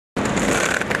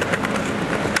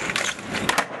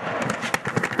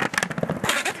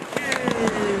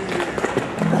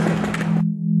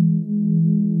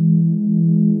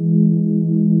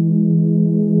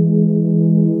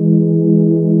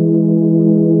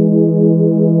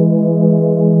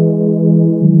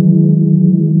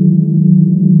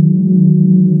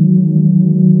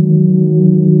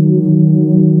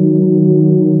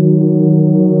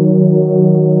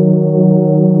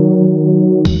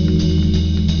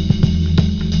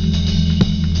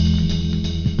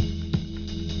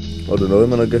I don't know,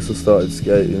 man, I guess I started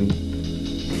skating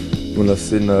when I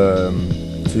seen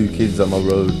two kids on my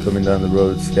road coming down the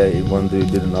road skating. One dude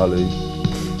did an ollie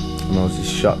and I was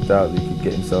just shocked out that he could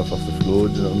get himself off the floor,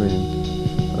 do you know what I mean?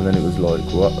 And then it was like,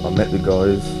 what? I met the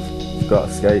guys, he's got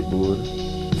a skateboard,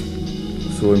 I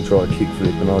saw him try a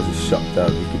kickflip and I was just shocked out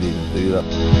that he could even do that.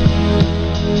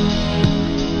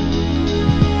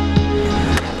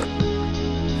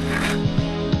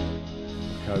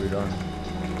 Carried on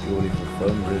purely for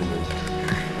fun, really.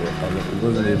 But it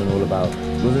wasn't even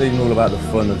all about the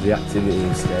fun of the activity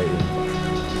of skating.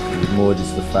 It was more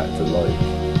just the fact that like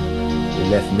it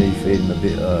left me feeling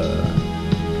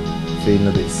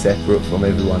a bit separate from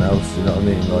everyone else. You know what I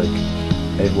mean? Like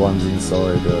everyone's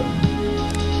inside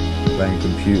playing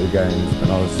computer games,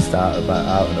 and I was just out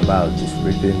and about, just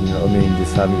ripping. You know what I mean?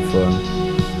 Just having fun,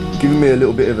 giving me a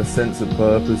little bit of a sense of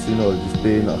purpose. You know, just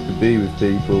being I could be with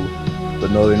people.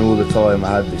 But knowing all the time I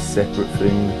had this separate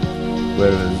thing,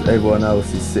 whereas everyone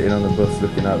else is sitting on the bus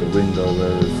looking out the window,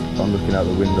 whereas I'm looking out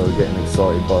the window getting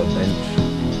excited by a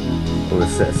bench, or a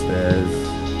set of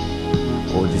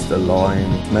stairs, or just a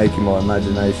line, making my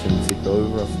imagination tick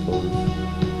over, I suppose.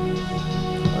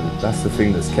 And that's the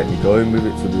thing that's kept me going with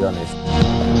it, to be honest.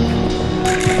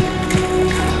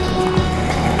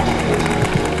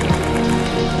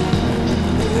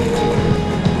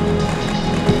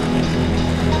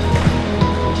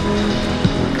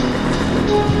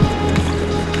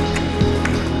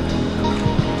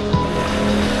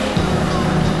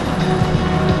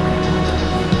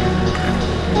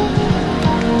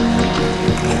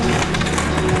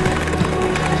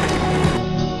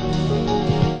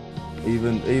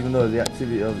 Even though the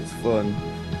activity of it's fun,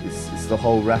 it's the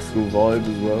whole rascal vibe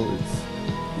as well.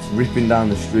 It's ripping down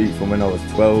the street from when I was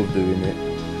 12 doing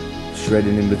it,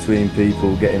 shredding in between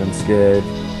people, getting them scared.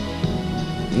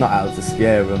 Not out to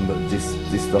scare them, but just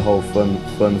the whole fun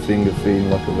thing of feeling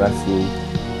like a rascal.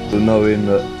 But knowing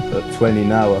that at 20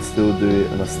 now I still do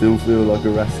it and I still feel like a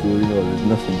rascal, you know, there's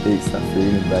nothing beats that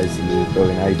feeling basically of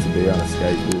going A to B on a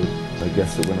skateboard. I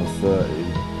guess that when I'm 30,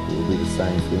 it will be the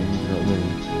same thing, you know what I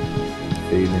mean?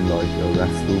 Feeling like a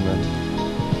rascal, man.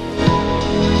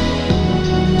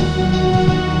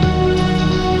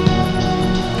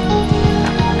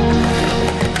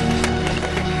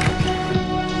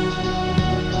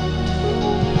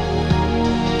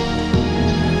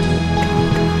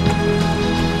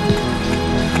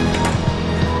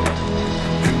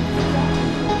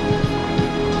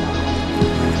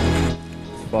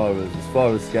 As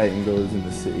far as skating goes in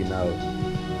the city now,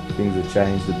 things have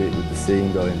changed a bit with the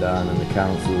scene going down, and the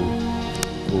council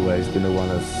always going to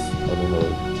want us, I don't know,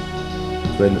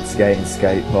 to end up skating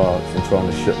skate parks and trying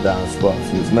to shut down spots,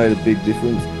 and it's made a big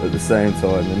difference. At the same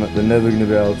time, they're never going to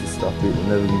be able to stop it, they're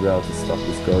never going to be able to stop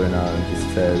us going out and just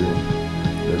tearing.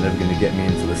 They're never going to get me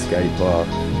into the skate park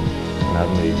and have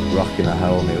me rocking a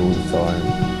helmet all the time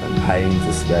and paying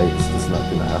to skate. It's just not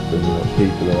going to happen. You know,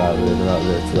 people are out there, they're out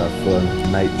there to have fun,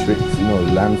 make tricks, you know,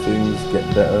 land things, get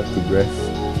better, progress.